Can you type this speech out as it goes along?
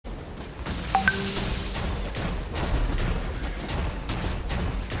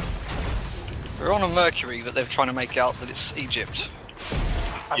We're on a Mercury, but they're trying to make out that it's Egypt.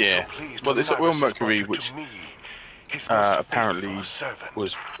 Yeah. Well, we're on Mercury, which apparently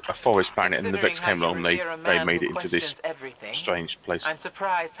was a forest planet, and the Vex came along and they made it into this strange place. I'm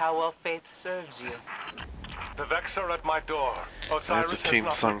surprised how well faith serves you. The Vex are at my door. I have the theme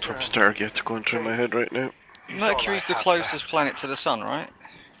song from Stargate going through my head right now. Mercury's the closest planet to the sun, right?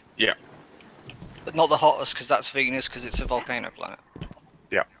 Yeah. But not the hottest, because that's Venus, because it's a volcano planet.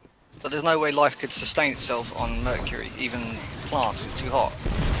 Yeah. But there's no way life could sustain itself on Mercury, even plants, it's too hot.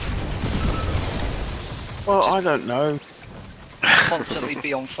 Well, I don't know. Constantly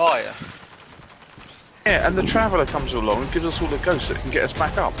be on fire. Yeah, and the Traveller comes along and gives us all a ghost that can get us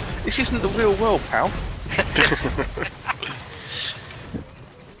back up. This isn't the real world, pal.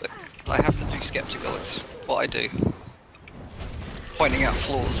 Look, I have to be skeptical, it's what I do. Pointing out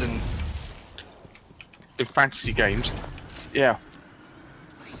flaws in fantasy games. Yeah.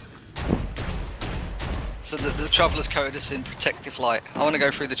 So the Traveller's code is in protective light. I want to go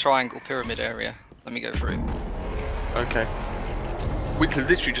through the triangle pyramid area. Let me go through. Okay. We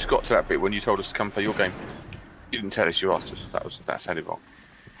literally just got to that bit when you told us to come play your game. You didn't tell us, you asked us. That sounded wrong.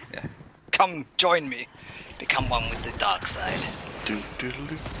 Yeah. Come join me. Become one with the dark side.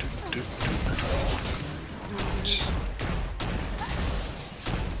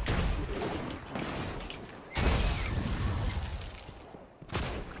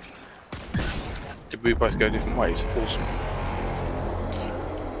 Did we both go different ways? Awesome.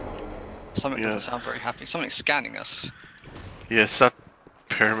 Something doesn't sound very happy. Something's scanning us. Yes, that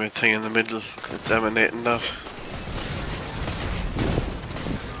pyramid thing in the middle. It's emanating that.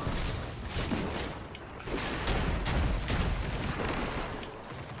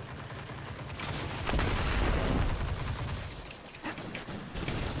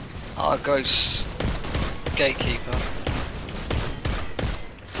 Our ghost gatekeeper.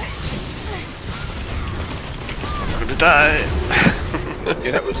 I'm gonna die.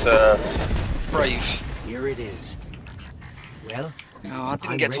 Yeah, that was Brave. Here it is. Well, No, I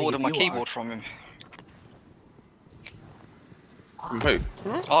didn't get to order my keyboard from him. from who?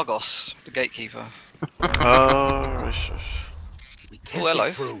 Argos, the gatekeeper. Oh, right. we can't hello.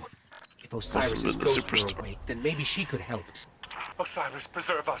 get through. If Osiris's Must have been the ghost were superstar. awake, then maybe she could help. Osiris,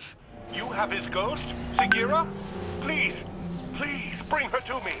 preserve us. You have his ghost? Sagira? Please, please, bring her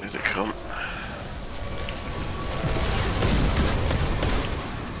to me. Here they come.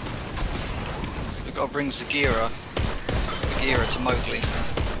 We've got to bring Zagira to Mowgli.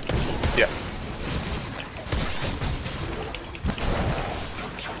 Yeah.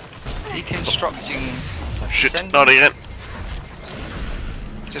 Deconstructing. Shit, not again.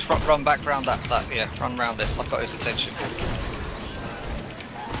 Just run back round that, yeah, run round it. I've got his attention.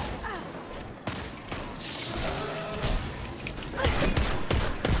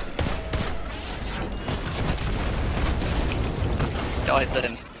 Died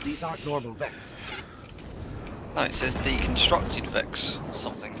then. These aren't normal Vex. No, it says deconstructed Vex or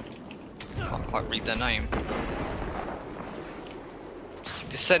something. Can't quite read their name.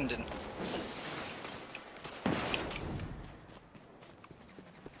 Descendant.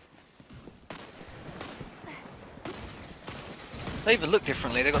 They even look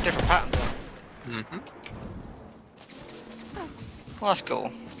differently, they've got different patterns on. Mm-hmm. Well, that's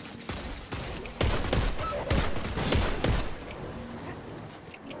cool.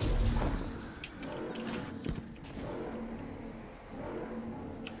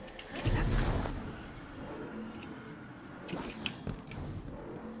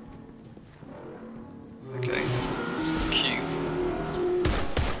 Okay, cube.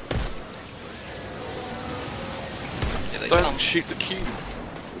 Here they Don't come. shoot the cube.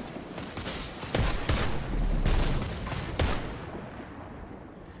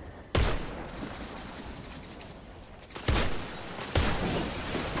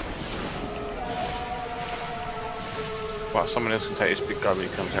 Right, someone else can take this big guy when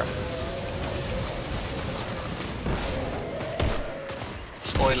he comes out.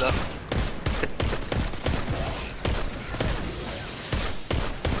 Spoiler.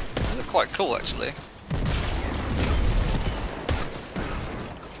 They look quite cool actually.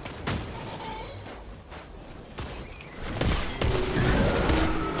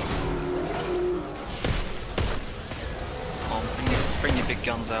 Oh, bring your big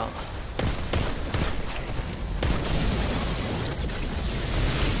guns out.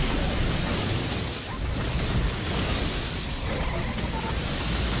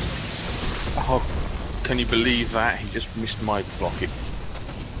 Oh, can you believe that? He just missed my block.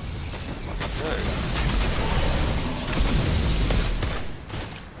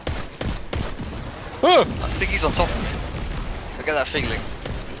 Oh, I think he's on top of me. I get that feeling.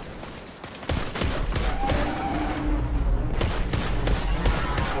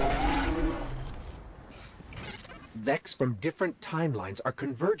 Vex from different timelines are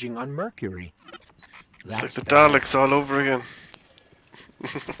converging on Mercury. It's like That's the bad. Daleks all over again.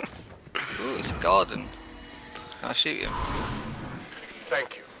 Ooh, it's a garden. Can I shoot him?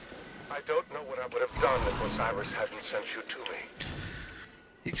 Thank you. I don't know what I would have done if Osiris hadn't sent you to me.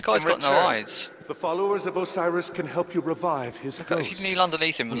 This guy's In got no return, eyes. The followers of Osiris can help you revive his Look, ghost. if you kneel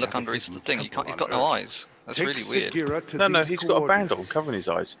underneath him and We look have a under his hidden thing, you can't. temple He's got on no Earth. eyes. That's Take really weird. Sagira to No, these he's got a band on coordinates. covering his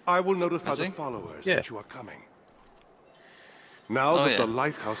eyes. I will notify Has the he? followers Yeah. that you are coming. Now Oh, that yeah. the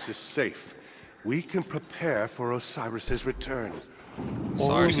lighthouse is safe, we can prepare for Osiris's return.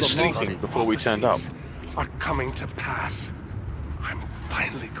 Sorry, he was the sleeping lost before we turned up. prophecies are coming to pass. I'm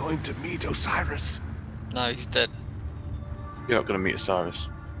finally going to meet Osiris. No, he's dead. You're not going to meet Osiris.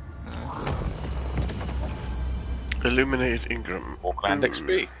 Illuminate Ingram. Auckland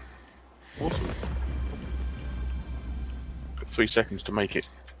XP. Awesome. Got 3 seconds to make it.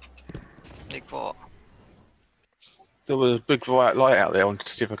 Nick, what? There was a big bright light out there. I wanted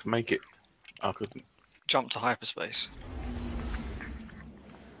to see if I could make it. I couldn't. Jump to hyperspace.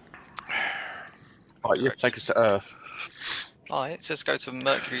 Right, you have to take us to Earth. Oh, it says go to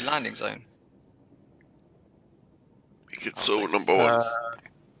Mercury landing zone. Make it so number one.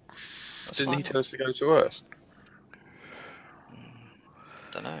 That's Didn't he fine. tell us to go to Earth?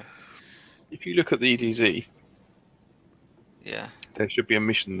 Don't know. If you look at the EDZ, Yeah, there should be a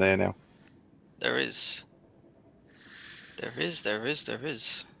mission there now. there is. There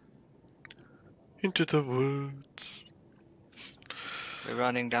is. Into the woods. We're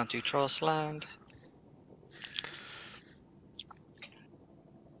running down to Trossland.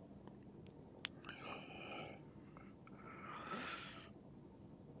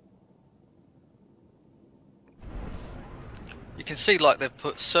 You can see like they've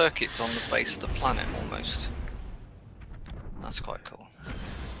put circuits on the base of the planet almost. That's quite cool.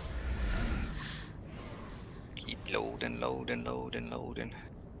 Keep loading.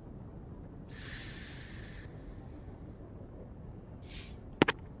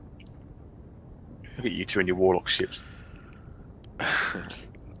 Look at you two and your warlock ships.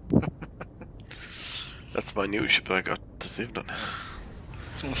 That's my new ship I got this evening.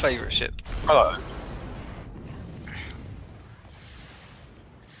 It's my favourite ship. Hello.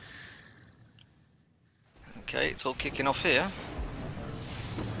 Okay, it's all kicking off here.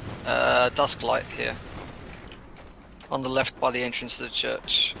 Dusk light here. On the left by the entrance to the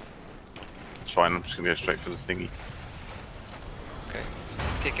church. It's fine, I'm just going to go straight for the thingy. Okay,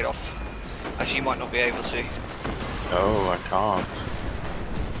 kick it off. Actually, you might not be able to. No, I can't.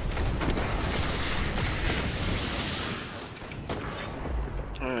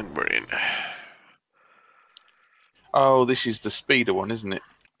 And we're in. Oh, this is the speeder one, isn't it?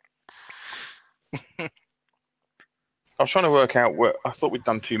 I was trying to work out where... I thought we'd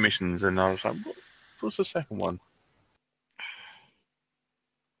done 2 missions, and I was like, what's the second one?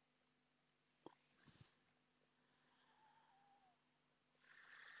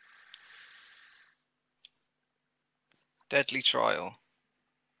 Deadly Trial.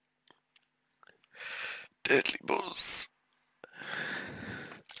 Deadly Buzz.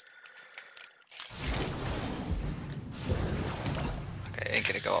 Okay, ain't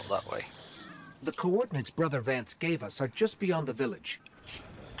gonna go up that way. The coordinates Brother Vance gave us are just beyond the village.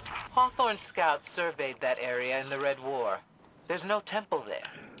 Hawthorne scouts surveyed that area in the Red War. There's no temple there,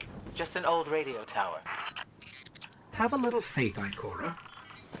 just an old radio tower. Have a little faith, Ikora.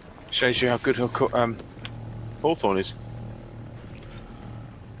 Shows you how good her Hawthorne is.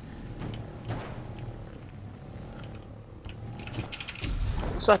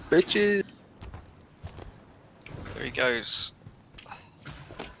 What's up, bitches? There he goes.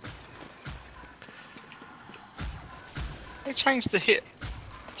 They changed the hit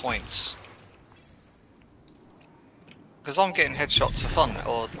points. Because I'm getting headshots for fun,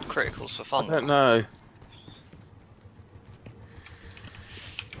 or criticals for I fun. don't know.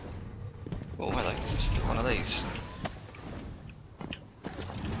 Oh, hello. Just one of these.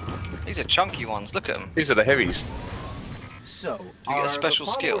 These are chunky ones, look at them. These are the heavies. So, You get a are special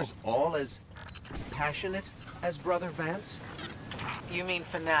the skill. followers all as passionate as Brother Vance? You mean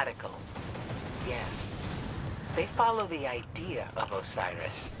fanatical? Yes. They follow the idea of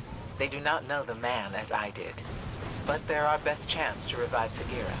Osiris. They do not know the man as I did. But they're our best chance to revive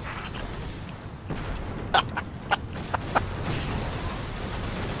Sagira.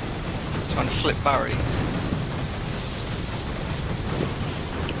 Trying to flip Barry.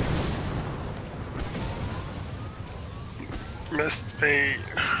 Must be.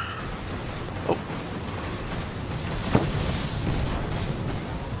 Oh.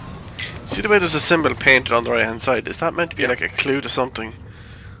 See the way there's a symbol painted on the right hand side? Is that meant to be like a clue to something?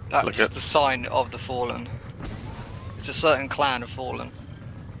 That's Look at- the sign of the fallen. It's a certain clan have fallen.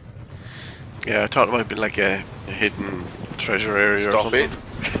 Yeah, I thought it might be like a hidden treasure area or Stop something. it.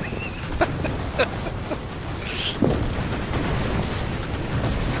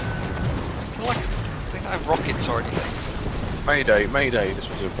 Like, they don't have rockets or anything. Mayday, Mayday, this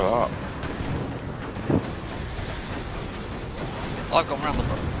was a part. I've gone round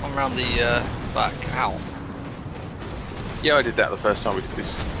the back. Ow. Yeah, I did that the first time we did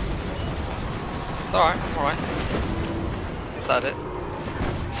this. It's alright, I'm alright. Is that it?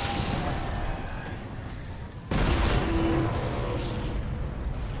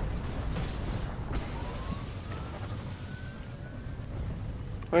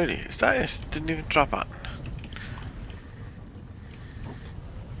 Really? Is that it? Didn't even drop on.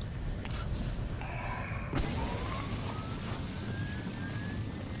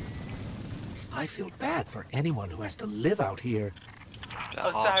 I feel bad for anyone who has to live out here.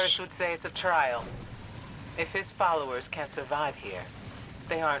 Osiris would say it's a trial. If his followers can't survive here,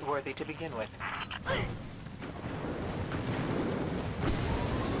 they aren't worthy to begin with.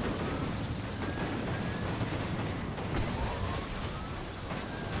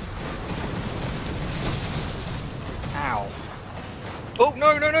 Ow. Oh,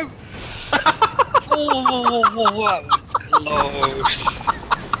 no, no, no! Oh, that was close.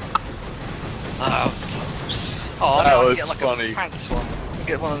 That was close. Oh, That I was get like funny. a pants one. I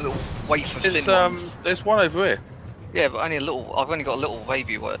get one of the little wafer There's, thin ones. there's one over here. Yeah, but only a little. I've only got a little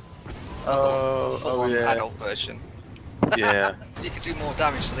baby one. Oh yeah. Adult version. Yeah. You could do more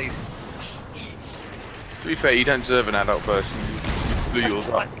damage to these. To be fair, you don't deserve an adult version. You blew yours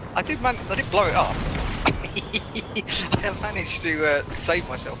up. I did blow it up. I managed to save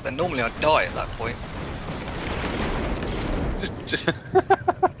myself. Then normally I'd die at that point. Just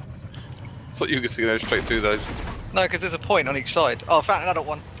thought you were going to go straight through those. No, because there's a point on each side. Oh, I found an adult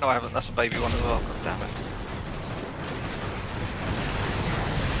one. No, I haven't. That's a baby one as well. God damn it.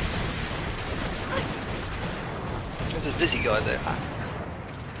 There's a busy guy there.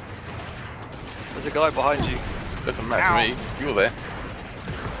 There's a guy behind you. Doesn't matter to me. You're there.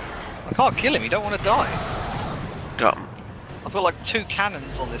 I can't kill him. You don't want to die. Got him. I've got like 2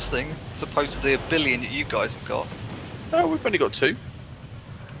 cannons on this thing, as opposed to the 1 billion that you guys have got. Oh, we've only got 2.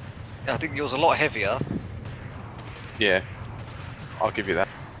 Yeah, I think yours are a lot heavier. Yeah. I'll give you that.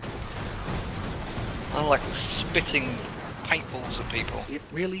 I'm like spitting paintballs at people. It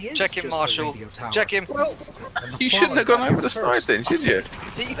really is. Check him, just a Marshall. radio tower. Check him. And the You shouldn't have fallen gone over the first. side then, should you?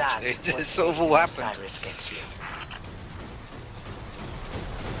 That's It what just sort of all happened. Osiris gets you.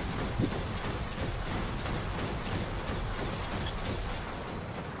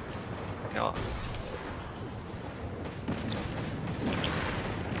 Yeah.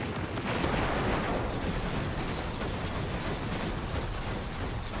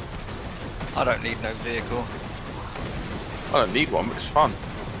 I don't need no vehicle. I don't need one, but it's fun.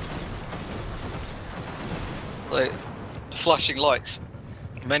 Like, flashing lights.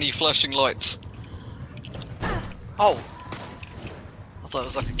 Many flashing lights. Oh! I thought it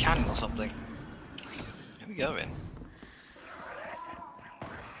was like a cannon or something. Where are we going?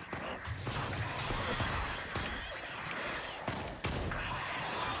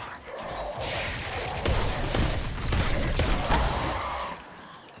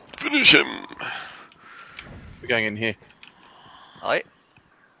 Finish him! We're going in here. Right.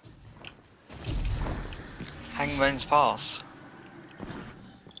 Hangman's Pass.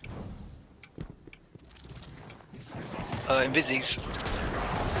 Invisies.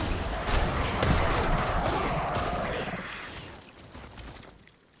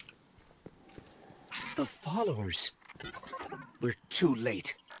 The followers. We're too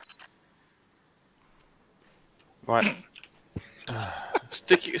late. Right.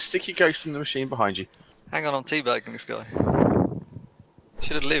 Sticky ghost in the machine behind you. Hang on, I'm teabagging this guy.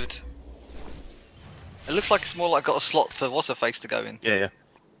 Should have lived. It looks like it's more like got a slot for what's-her-face to go in. Yeah, yeah.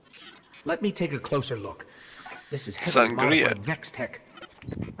 Let me take a closer look. This is heavily Sangria. modified Vex tech.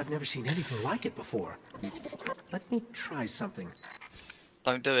 I've never seen anything like it before. Let me try something.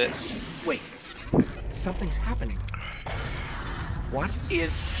 Don't do it. Wait. Something's happening. What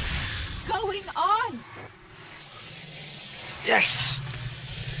is... going on? Yes!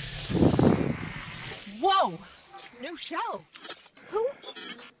 Whoa! New shell. Who?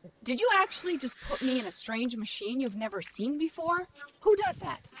 Did you actually just put me in a strange machine you've never seen before? Who does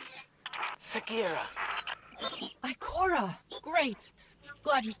that? Sagira. Ikora. Great.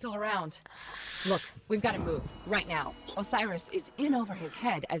 Glad you're still around. Look, we've got to move right now. Osiris is in over his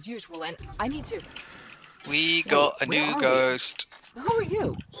head as usual, and I need to... We got a where new are we? ghost. Who are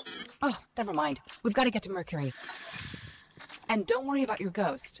you? Oh, never mind. We've got to get to Mercury. And don't worry about your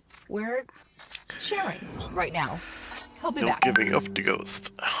ghost. We're sharing right now. He'll be No back. giving up the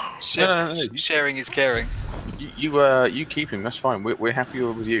ghost. No. Sharing is caring. You keep him. That's fine. We're happy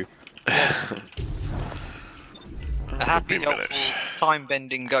with you. A happy, Be a minute. helpful,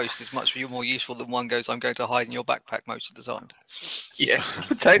 time-bending ghost is much more useful than one goes, I'm going to hide in your backpack most of the time. Yeah.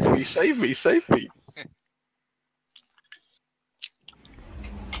 Protect me. Save me. Save me.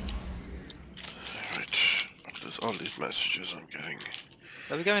 Right. There's all these messages I'm getting.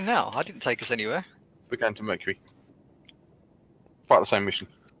 Where are we going now? I didn't take us anywhere. We're going to Mercury. Part of the same mission.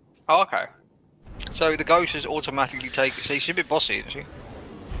 Oh, okay. So the ghost is automatically taken. So she's a bit bossy, isn't she?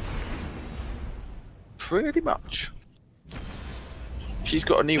 Pretty much. She's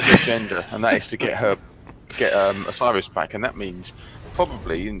got an evil agenda, and that is to get Osiris back, and that means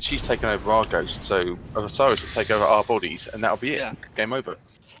probably, and she's taken over our ghost, so Osiris will take over our bodies, and that'll be it. Yeah. Game over.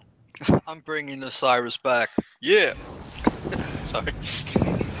 I'm bringing Osiris back. Yeah. Sorry.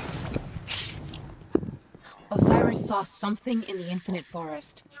 Osiris saw something in the infinite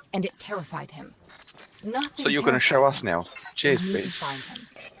forest, and it terrified him. Nothing. So you're going to show us now. Cheers, We need to bitch. find him.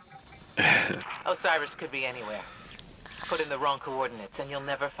 Osiris could be anywhere. Put in the wrong coordinates and you'll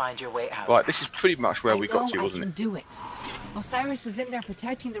never find your way out. Right, this is pretty much where we got to, I wasn't can it? do it. Osiris is in there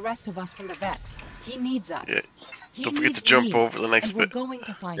protecting the rest of us from the Vex. He needs us. Yeah. He Don't forget needs to jump me, over the next and we're bit. going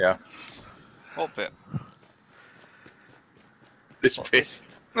to find Yeah. him. What bit? This bit.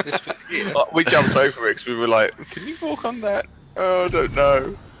 This bit. Yeah. We jumped over it because we were like, can you walk on that? Oh, I don't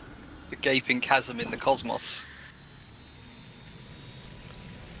know. The gaping chasm in the cosmos.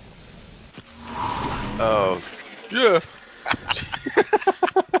 Oh, yeah.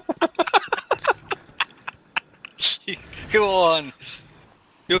 Go on.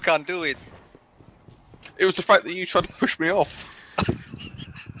 You can't do it. It was the fact that you tried to push me off.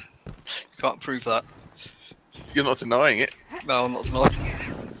 Can't prove that. You're not denying it. No, I'm not.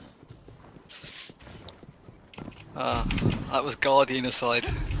 That was Guardian aside.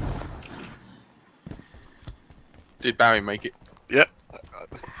 Did Barry make it? Yep.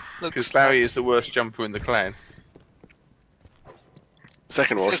 Because Barry is the worst jumper in the clan.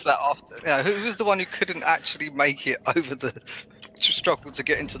 Second Says worst. that after, yeah, who was the one who couldn't actually make it over the struggle to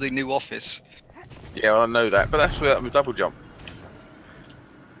get into the new office? Yeah, I know that, but that's where I'm a double jump.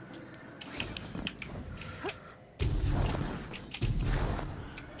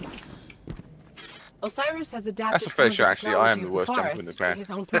 Osiris has adapted That's a fair some of show, the actually. I am technology the of worst jumper forest in the to clan.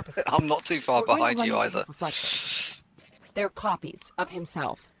 his own purposes. I'm not too far We're going to behind run you into either. his reflections. They're copies of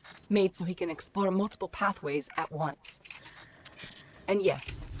himself, made so he can explore multiple pathways at once. And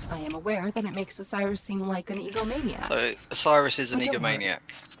yes, I am aware that it makes Osiris seem like an egomaniac. So Osiris is an But don't worry. egomaniac.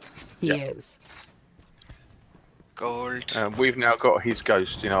 He Yeah. is. Gold. We've now got his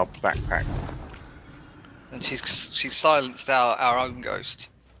ghost in our backpack. And she's silenced our own ghost.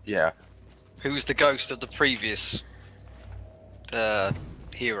 Yeah. Who was the ghost of the previous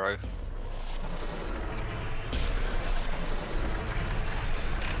hero.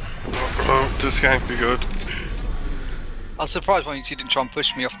 Oh, this can't be good. I was surprised when you didn't try and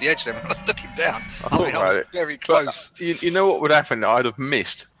push me off the edge then when I was looking down. I thought I about was it. very But close. you know what would happen? I'd have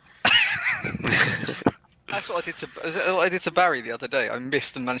missed. That's what I did to Barry the other day. I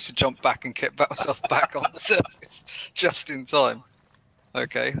missed and managed to jump back and get myself back on the surface just in time.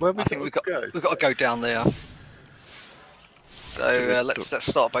 Okay, Where we I think we've got to we've got to go down there. So let's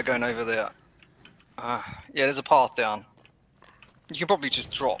start by going over there. Yeah, there's a path down. You can probably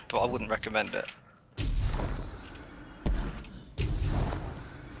just drop, but I wouldn't recommend it.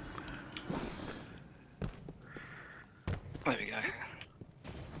 There we go.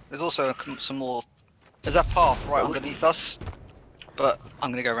 There's also some more. There's that path right underneath us, but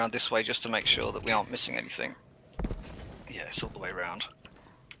I'm going to go around this way just to make sure that we aren't missing anything. Yeah, it's all the way around.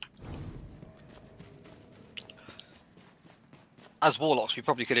 As warlocks, we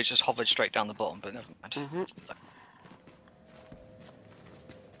probably could have just hovered straight down the bottom, but never mind.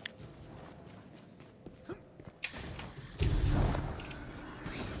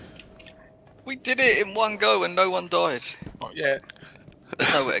 We did it in one go and no one died. Not yet.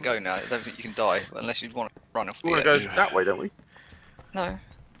 There's nowhere to go now. I don't think you can die unless you want to run off the We want to edge. go that way, don't we? No,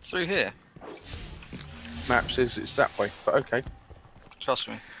 it's through here. Map says it's that way, but okay. Trust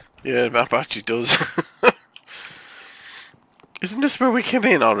me. Yeah, the map actually does. Isn't this where we came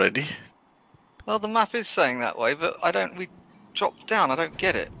in already? Well, the map is saying that way, but I don't. We dropped down. I don't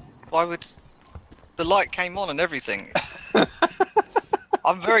get it. Why would the light came on and everything?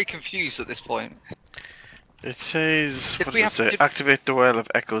 I'm very confused at this point. It says, Did what we does have it to- say? Activate the Well of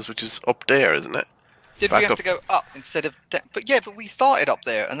Echoes, which is up there, isn't it? Did Back we have up. to go up instead of? But yeah, but we started up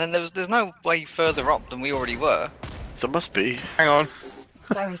there, and then there's no way further up than we already were. There must be. Hang on.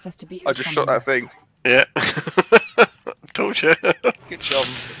 Cyrus has to be here I just shot somewhere. that thing. Yeah. Told you. Good job.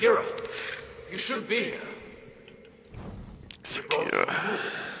 Sakira, you should be here. Sakira.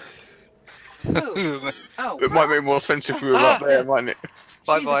 Ooh. Oh, It might make more sense if we were up there, mightn't it?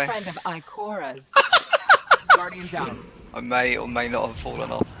 Bye she's bye. a friend of Ikora's. Guardian down. I may or may not have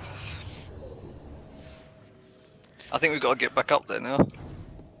fallen off. I think we've got to get back up there now.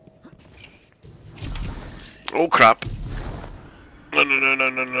 Oh crap. No, no, no, no,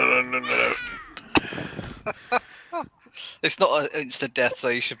 no, no, no, no. It's not an instant death, so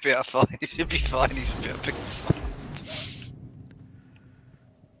you should be fine. You should be fine. You should be able to pick this up.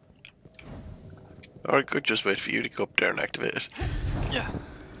 Or I could just wait for you to go up there and activate it. Yeah,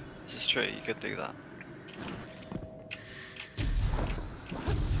 this is true. You could do that.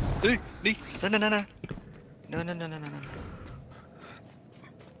 No, no, no, no. No, no, no, no, no, no.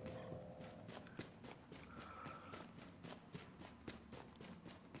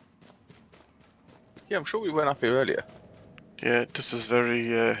 Yeah, I'm sure we went up here earlier. Yeah, this is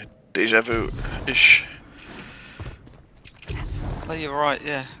very deja vu-ish. No, you're right.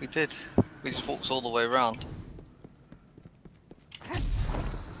 Yeah, we did. We just walked all the way around.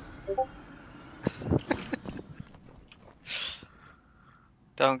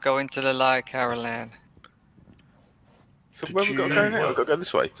 Don't go into the light, Caroline. So where we got to go now? We've got to go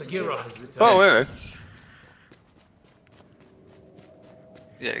this way. Sakira has returned. Oh, hello.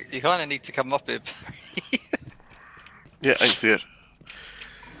 Yeah, you kind of need to come up here. Yeah, I see it.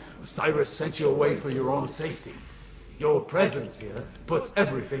 Osiris sent you away for your own safety. Your presence here puts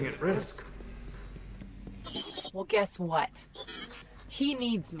everything at risk. Well, guess what? He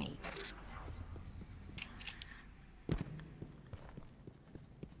needs me.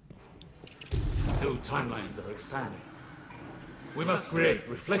 New timelines are expanding. We must create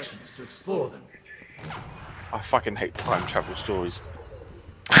reflections to explore them. I fucking hate time travel stories.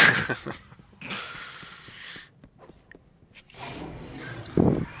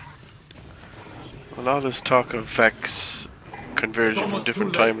 A lot of this talk of Vex converging from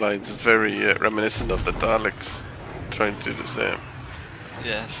different timelines is very reminiscent of the Daleks trying to do the same.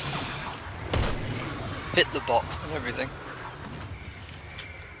 Yes. Hit the bot and everything.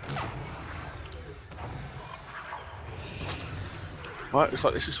 Right, looks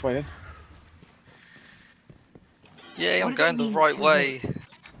like this is swinging. Yeah, I'm What did going it the mean, right too way. late?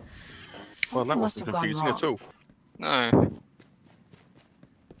 Well, that Something must wasn't have gone confusing at wrong. all. No.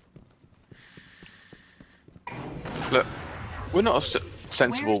 Look, we're not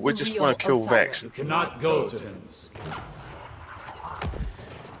sensible. Where's We the just real want to kill Osiris? Vex. You cannot go to him.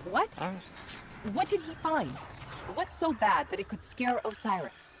 What? Oh. What did he find? What's so bad that it could scare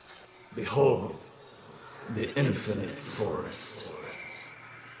Osiris? Behold, the infinite forest.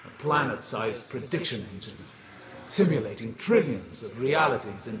 A planet-sized prediction engine, simulating trillions of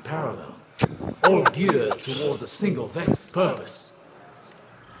realities in parallel, all geared towards a single Vex purpose.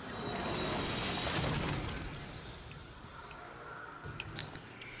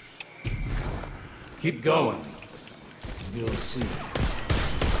 Keep going. You'll see.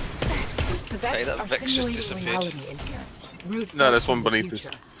 The Vex that are Vex just simulating disappeared. reality in here. Root No, there's force one from the beneath us.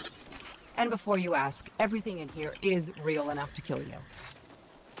 future. And before you ask, everything in here is real enough to kill you.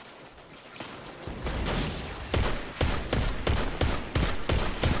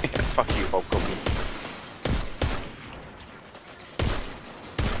 Fuck you, Hobgoblin.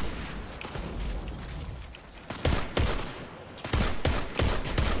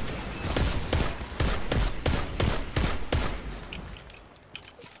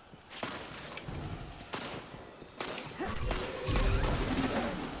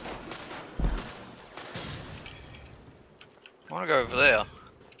 I want to go over there.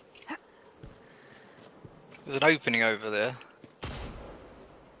 There's an opening over there.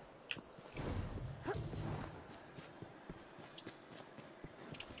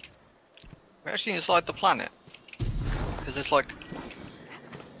 We're actually inside the planet. Because there's like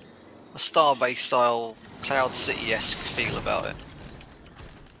a Starbase style Cloud City-esque feel about it.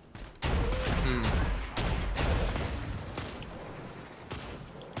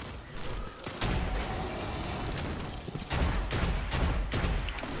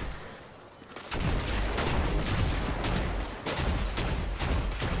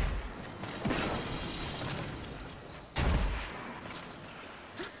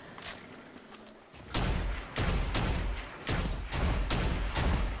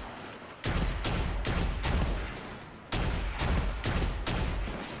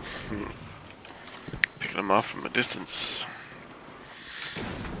 Picking them off from a distance.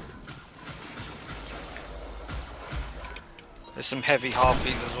 There's some heavy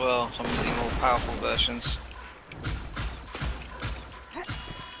harpies as well, some of the more powerful versions.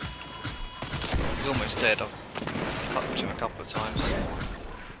 He's almost dead. touched him a couple of times.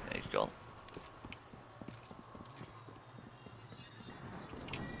 Yeah, he's gone.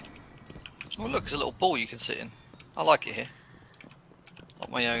 Oh look, there's a little ball you can sit in. I like it here. Like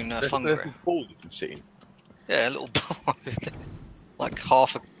my own fun There's grip. a ball you can sit in. Yeah, a little ball. Like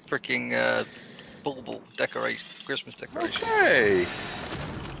half a freaking ball decoration, Christmas decoration. Okay.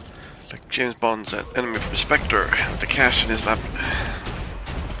 Like James Bond's enemy from Spectre, with the cat in his lap.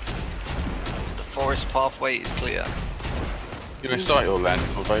 The forest pathway is clear. You want to start your landing,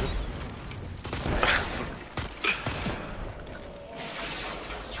 Vader?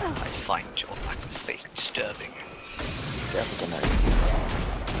 I find your lack of faith disturbing. Yeah, we're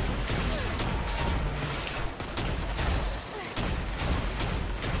gonna.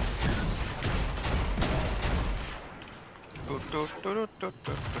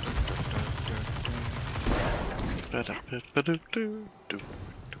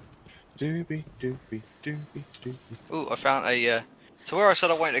 Ooh, I found a. So where I said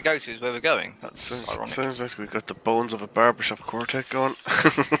I wanted to go to is where we're going. That's ironic. Sounds like we got the bones of a barbershop quartet going.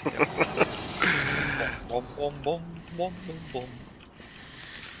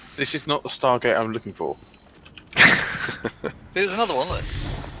 This is not the Stargate I'm looking for. There's another one. Look,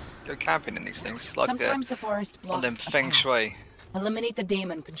 go camping in these things. It's like Sometimes the forest on them blocks a feng path. shui. Eliminate the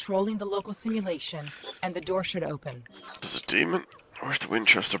daemon controlling the local simulation, and the door should open. There's a demon. Where's the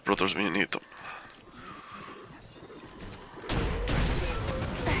Winchester brothers when you need them?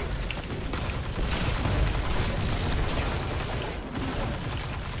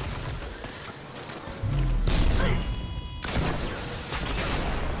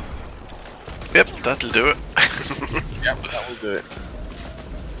 Yep, that'll do it. Yep, that will do it.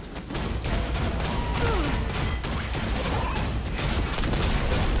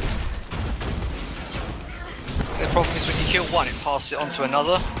 The problem is when you kill one, it passes it on to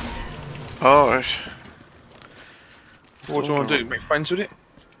another. Oh, right. What do you want to do? Make friends with it?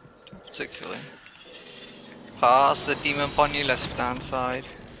 Particularly. Pass the demon upon your left hand side.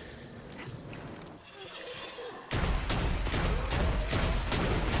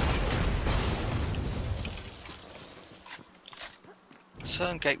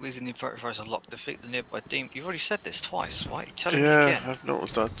 Certain gateways in the inverted forest are locked. Defeat the nearby demon. You've already said this twice. Why are you telling me Yeah, again? I've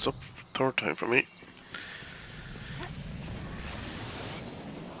noticed that. It's up third time for me.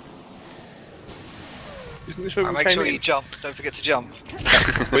 Isn't this where we Make came sure in? you jump. Don't forget to jump.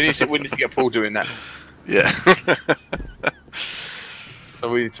 we need to get Paul doing that. Yeah. So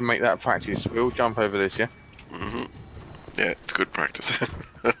we need to make that practice. We all jump over this, yeah? Hmm. Yeah, it's good practice.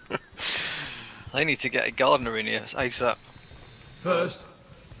 They need to get a gardener in here ASAP. First,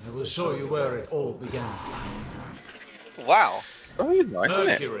 I will show you where it all began. Wow. Oh, you're nice, isn't it?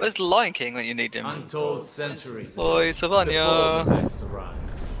 Mercury, Where's the Lion King when you need him? untold centuries Oi, before the Savannah. Vex arrived.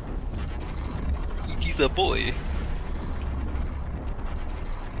 He's a boy.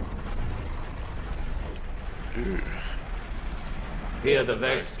 Here the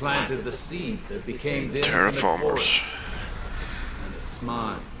Vex planted the seed that became the infinite Terraformers. forest. And it's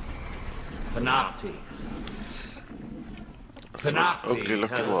mine. Panoptes. ugly Panoptes looking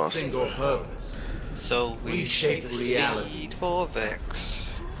has a wasp. single purpose. So we Reshape the reality. seed for Vex.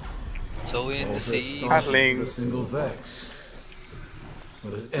 So in All the this seed. started Paddling. with a single Vex.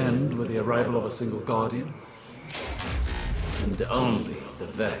 Will it end with the arrival of a single Guardian? And only the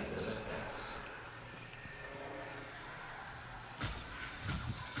Vex.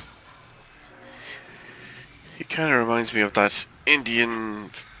 He kind of reminds me of that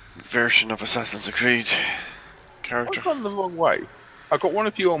Indian version of Assassin's Creed I've character. gone the wrong way. I've got one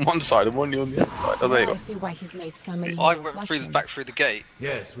of you on one side and one of you on the other side. Oh, there you Now I go. see why he's made so many I new went back reflections. through the gate.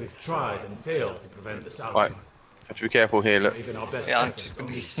 Yes, we've tried and failed to prevent this outcome. Right. Have to be careful here, look. Even our best Yeah, efforts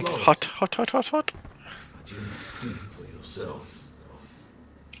only slow it. Hot, hot, hot, hot, hot. But you must see for yourself.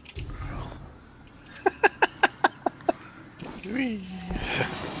 Whee.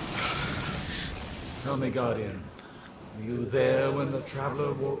 Tell me, Guardian, were you there when the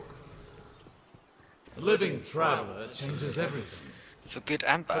Traveler woke? The living Traveler changes everything. For good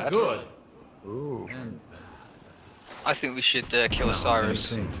and For bad. good Ooh. and I think we should kill bad.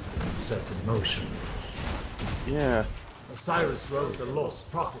 Osiris. Many things that set in motion. Yeah. Osiris wrote the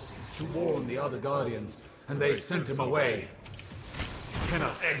lost prophecies to warn the other Guardians, and they sent him away. You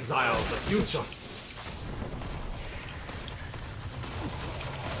cannot exile the future.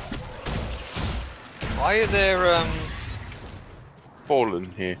 Why are there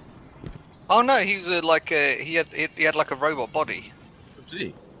Fallen here. Oh no, he was like he had like a robot body. Did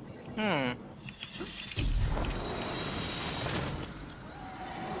he? Hmm.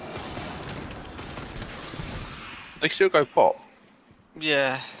 They still go pop.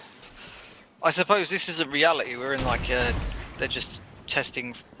 Yeah. I suppose this isn't reality. We're in like they're just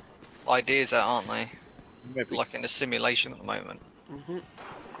testing ideas out, aren't they? Maybe. Like in a simulation at the moment.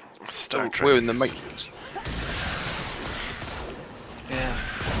 Star Trek. We're in the Matrix. Yeah.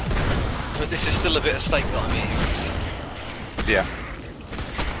 But this is still a bit of steak that I'm eating. Yeah.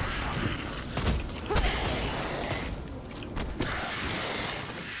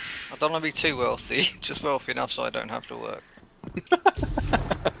 I don't want to be too wealthy, just wealthy enough so I don't have to work.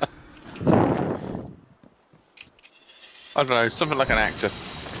 I don't know, something like an actor.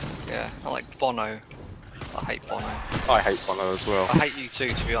 Yeah, I like Bono. I hate Bono. I hate Bono as well. I hate you too,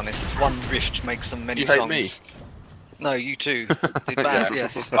 to be honest. One rift makes them many You songs. hate me? No, you too. The band, Yeah.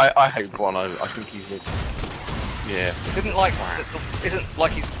 yes. I hate Bono. I think he's a... Yeah. Isn't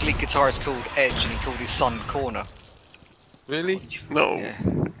like his lead guitarist called Edge and he called his son Corner? Really? No, Yeah.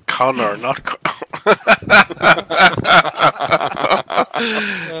 Connor, not God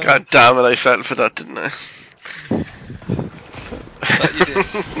damn it, I fell for that, didn't I? That you did.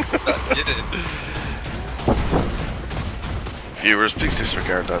 That you did. Viewers, please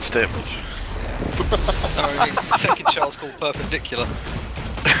disregard that statement. No, I mean, the second child's called Perpendicular.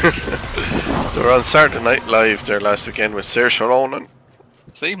 They were on Saturday Night Live there last weekend with Saoirse Ronan.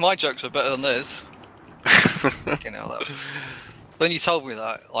 See, my jokes are better than theirs. Fucking hell, that was... When you told me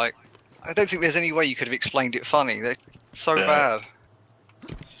that, like, I don't think there's any way you could have explained it funny. They're so bad.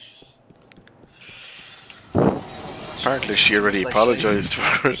 Apparently she already Bless apologised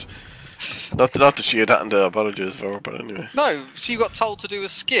for it. Not that she had nothing to apologise for, but anyway. No, she got told to do a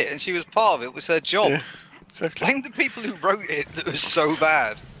skit and she was part of it. It was her job. Yeah, exactly. Blame the people who wrote it that was so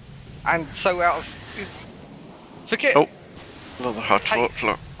bad. And so out of... Forget... Oh, another hot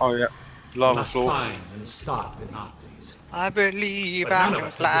floor. Oh yeah. Lava Must floor. find and stop the Nazis. I believe But I none of can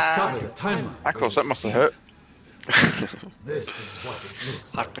us have fly. discovered a timeline. Akros, that must have hurt. This is what it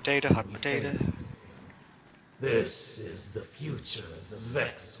looks Hot like. potato, hot potato. This is the future the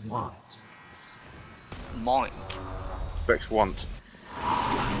Vex want. Mine. Vex want.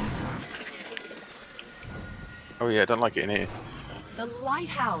 Oh yeah, I don't like it in here. The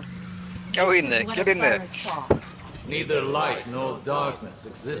lighthouse. Go This in is there, what get in there. Osiris saw. Neither light nor darkness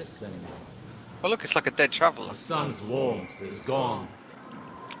exists anymore. Oh look, it's like a dead traveller. The sun's warmth is gone.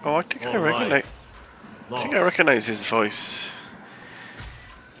 Oh, I think I All right. recognise. I Lost. think I recognise his voice.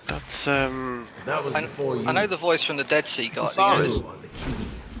 That's That was before you. I know the voice from the Dead Sea guy. You are the key.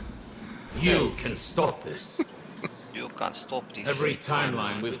 You can stop this. You can't stop this. Every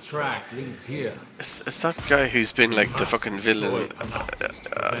timeline we've tracked leads here. it's that guy who's been like the fucking villain,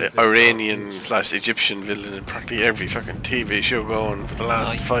 Iranian / Egyptian villain in practically every fucking TV show going for the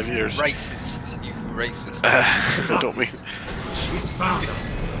last 5 years. Racist. You racist. I don't mean. She's found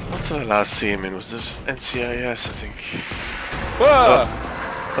us. What did I last see him in? Was this NCIS? I think. Whoa!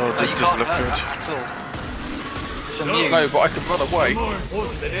 Oh, No, this you doesn't can't look hurt good. that at all. It's immune. No, but I can run away. More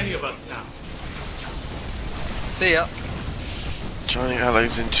important than any of us now. See ya. Johnny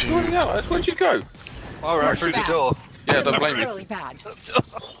Allies into. Where'd you go? Alright, through the door. Yeah, don't blame you. Really bad.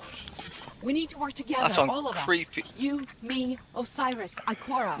 We need to work together, That sounds all of creepy. us. You, me, Osiris,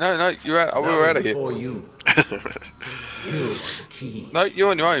 Ikora. No, you're out. That We're was out of here. before you. You are the key. No, you're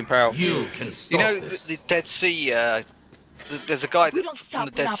on your own, pal. You can stop You know this. the Dead Sea. There's a guy If we don't from stop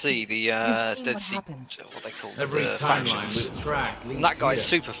the Dead Nazis, Sea. The you've seen Dead what Sea. happens. What they call Every the timeline factions. we've tracked leads And that guy's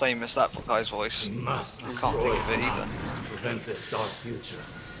here. super famous. That guy's voice. We must I can't destroy think of it the either. Nazis to prevent this dark future.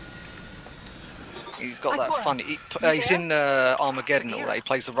 He's got that Ikora, funny. He's there? in Armageddon. All that. He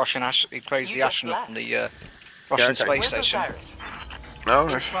plays the Russian. He plays You the just astronaut left. from the Russian okay. space Where's station. Osiris? No,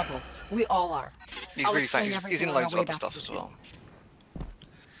 In trouble. We all are. He's I'll really explain famous. He's in everything on loads our of way other back to stuff the as well.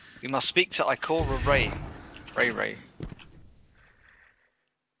 We must speak to Ikora Ray. Ray.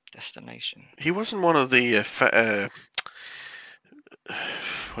 Destination. he wasn't one of the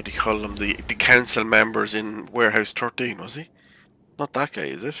what do you call them? The council members in Warehouse 13, was he? Not that guy,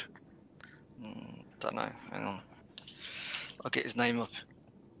 is it? Don't know. Hang on. I'll get his name up.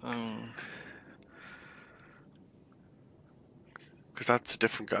 Because that's a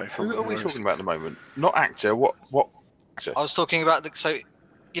different guy from. Who are we Warehouse. talking about at the moment? Not actor. What actor? I was talking about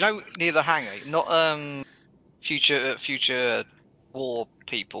you know, near the hangar, not future war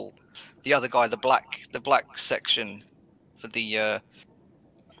people. The other guy, the black section for the.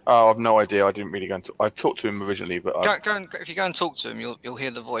 Oh, I've no idea. I didn't really go into. I talked to him originally, but If you go and talk to him, you'll hear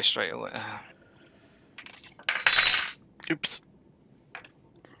the voice straight away. Oops.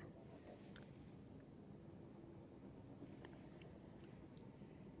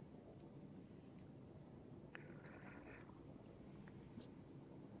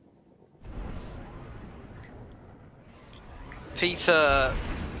 Peter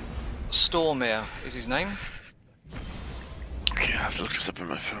Stormir is his name. Okay, I have to look this up on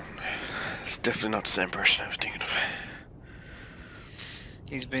my phone. It's definitely not the same person I was thinking of.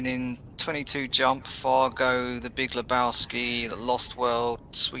 He's been in 22 Jump, Fargo, The Big Lebowski, The Lost World,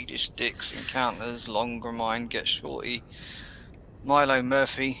 Swedish Dicks, Encounters, Longer Mind, Get Shorty, Milo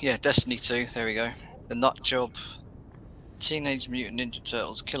Murphy, yeah, Destiny 2, there we go. The Nut Job, Teenage Mutant Ninja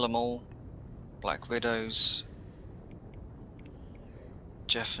Turtles, Kill 'Em All, Black Widows,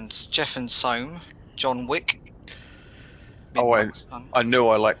 Jeff and Soame, John Wick. Oh, Midnight's Sun. I know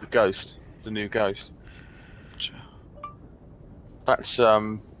I like the Ghost, the new Ghost. That's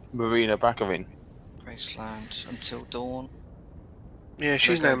Marina Baccarin. Graceland, Until Dawn. Yeah,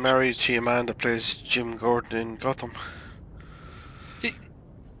 she's Red now Oak married Tree. to a man that plays Jim Gordon in Gotham.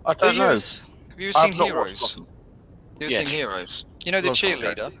 I don't know. Have you ever I've seen not watched Heroes? Gotham. Have you ever Yes. seen Heroes? You know the Long time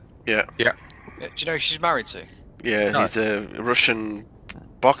ago. cheerleader? Yeah, Yeah, do you know who she's married to? yeah, No. he's a Russian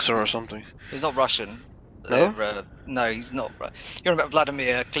boxer or something. He's not Russian. No? No, he's not. You're about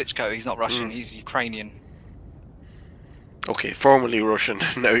Vladimir Klitschko. He's not Russian. He's Ukrainian. Okay, formerly Russian,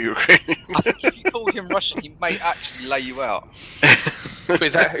 now Ukrainian. I think if you call him Russian, he may actually lay you out. But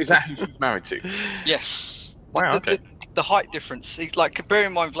is that who she's married to? Yes. Wow, okay. The height difference. Like, bear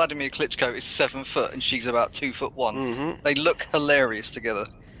in mind, Vladimir Klitschko is 7 foot and she's about 2'1". Mm-hmm. They look hilarious together.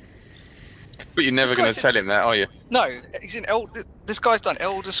 But you're never This going guy's to tell him that, are you? No, he's in this guy's done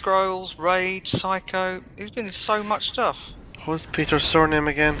Elder Scrolls, Rage, Psycho. He's been in so much stuff. What's Peter's surname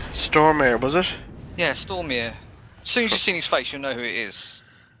again? Stormare, was it? Yeah, Stormir. As soon as you've seen his face, you'll know who it is.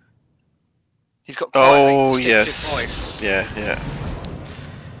 He's got quite a distinctive voice. Yeah, yeah.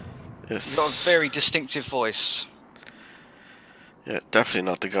 Yes. He's got a very distinctive voice. Yeah, definitely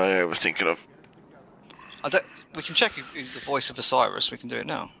not the guy I was thinking of. We can check if the voice of Osiris. We can do it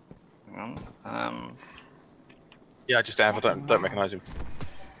now. Hang on. Yeah, I just have. I don't recognise him.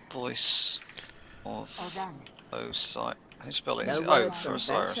 Voice of Osiris. How do you spell it? No Is it word O for from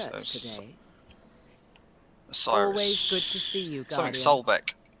Osiris? Fenchurch today. Osiris. Always good to see you, Something Guardian.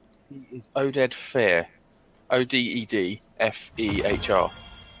 Solbeck. Oded Fair. Odedfehr.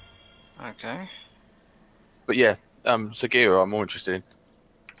 Okay. But yeah, Sagira I'm more interested in.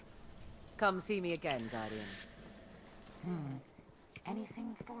 Come see me again, Guardian.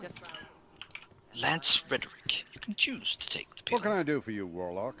 Anything for you? Lance Frederick. You can choose to take the pill. What can I do for you,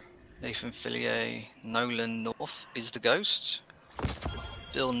 Warlock? Nathan Fillier. Nolan North is the ghost.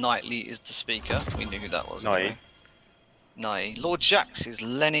 Bill Knightley is the speaker. We knew who that was. Knightley. Anyway. Lord Jax is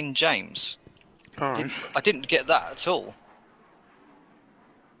Lenin James. Alright. I didn't get that at all.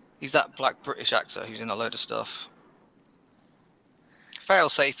 He's that black British actor who's in a load of stuff.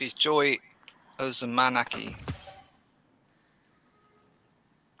 Failsafe is Joy Ozamanaki.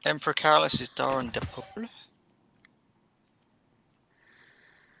 Emperor Carlos is Darren DePauple.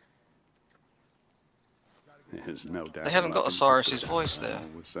 There's no doubt. They haven't got Osiris's voice there.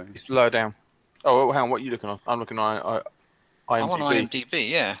 It's lower down. Oh, hang on, what are you looking on? I'm looking on IMDb. I'm on IMDb,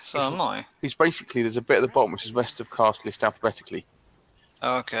 yeah, so am I. He's basically, there's a bit at the bottom which is rest of cast list alphabetically.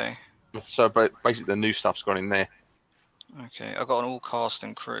 Oh, okay. So basically the new stuff's gone in there. Okay, I've got an all cast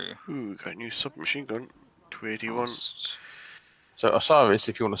and crew. Ooh, got a new submachine gun. 281. Cast. So Osiris,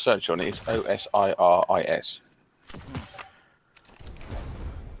 if you want to search on it, is Osiris.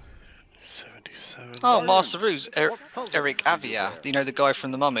 77. Oh, Master Ruse, Eric Avia. Do you know the guy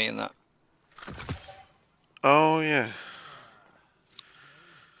from The Mummy and that? Oh, yeah.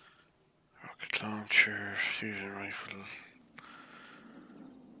 Rocket launcher, fusion rifle.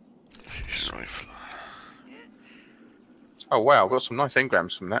 Fusion rifle. Oh wow, I've got some nice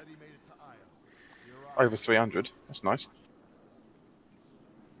engrams from that. Over 300, that's nice.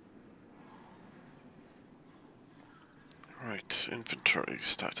 Right, inventory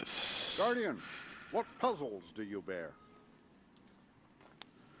status. Guardian, what puzzles do you bear?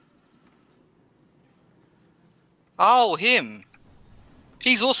 Oh, him!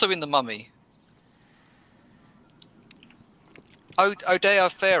 He's also in The Mummy.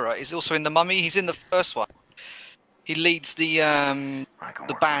 Odeya Farah is also in The Mummy. He's in the first one. He leads the band,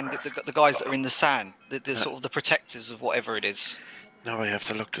 the guys that are in the sand, the sort of the protectors of whatever it is. Now I have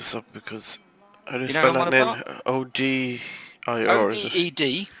to look this up because how do you You know spell who that I'm on name? about? O-D-I-R, is it?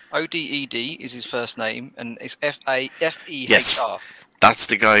 O-D-E-D. O-D-E-D is his first name, and it's F-A-F-E-H-R. Yes. That's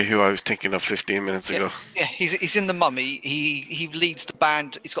the guy who I was thinking of 15 minutes ago. Yeah, he's in The Mummy. He leads the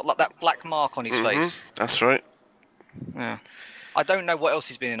band. He's got like that black mark on his face. That's right. Yeah. I don't know what else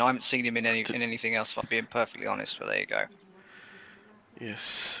he's been in. I haven't seen him in anything else, if I'm being perfectly honest, but there you go.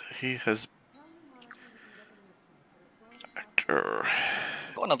 Yes, he has... Actor...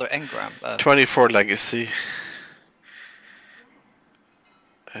 Got another engram. 24 legacy.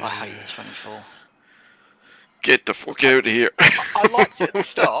 I hated 24. Get the fuck out of here. I liked it at the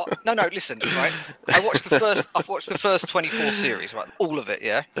start. No, listen, right? I've watched the first 24 series, right? All of it,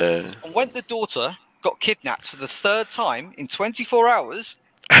 yeah? And when the daughter got kidnapped for the 3rd time in 24 hours,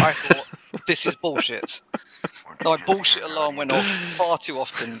 I thought, this is bullshit. My bullshit alarm went off far too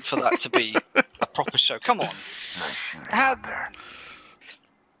often for that to be a proper show. Come on. I'm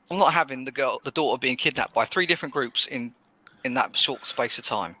not having the daughter being kidnapped by 3 different groups in that short space of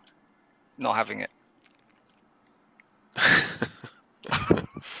time. Not having it.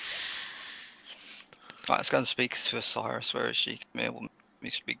 Right, let's go and speak to Osiris. Where is she? Come here, let me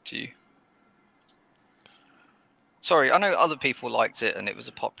speak to you. Sorry, I know other people liked it and it was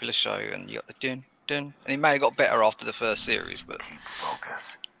a popular show and you got the dun dun, and it may have got better after the first series, but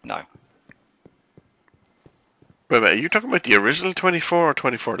no. Wait, are you talking about the original 24 or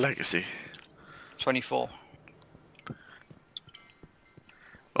 24 Legacy? 24.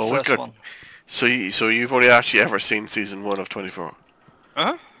 Oh, First we've got. one. So you've only actually ever seen season 1 of 24?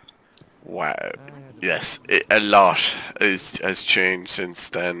 Huh? Wow. Yes, a lot has changed since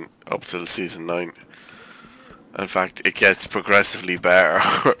then up till season 9. In fact, it gets progressively better.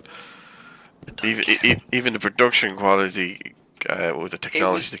 Even the production quality with the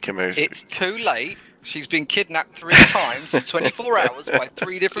technology that came out. It's too late. She's been kidnapped 3 times in 24 hours by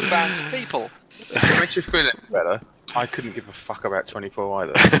 3 different bands of people. If it makes you feel any better, I couldn't give a fuck about 24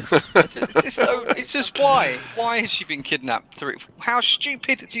 either. It's just why? Why has she been kidnapped 3? How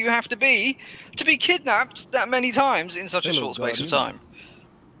stupid do you have to be kidnapped that many times in such a short space of time?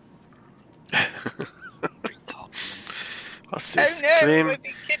 What's this? Oh no, Clean. I've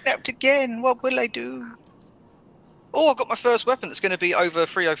been kidnapped again. What will I do? Oh, I've got my first weapon that's going to be over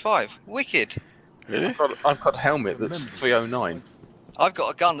 305. Wicked. Really? I've got a helmet that's 309. I've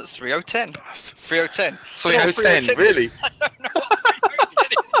got a gun that's 3010. 3010. 3010, really? I don't know what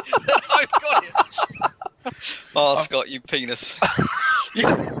 3010 is. I've got it. Oh, Scott, you penis.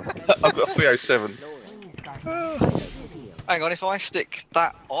 I've got 307. Hang on, if I stick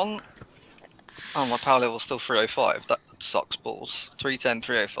that on... Oh, my power level's still 305. That sucks balls. 310,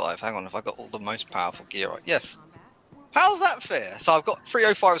 305. Hang on, have I got all the most powerful gear right? Yes. How's that fair? So I've got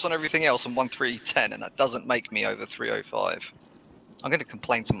 305s on everything else and 310, and that doesn't make me over 305. I'm going to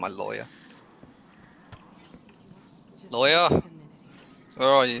complain to my lawyer. Lawyer? Where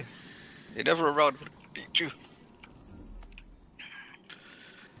are you? You're never around to beat you.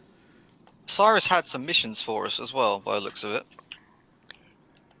 Cyrus had some missions for us as well, by the looks of it.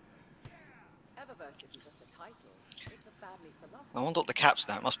 I wonder what the cap's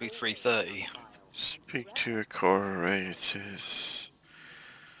now. It must be 330. Speak to a core array, it says.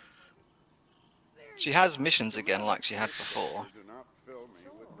 She has missions again like she had before.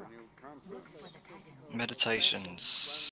 Meditations.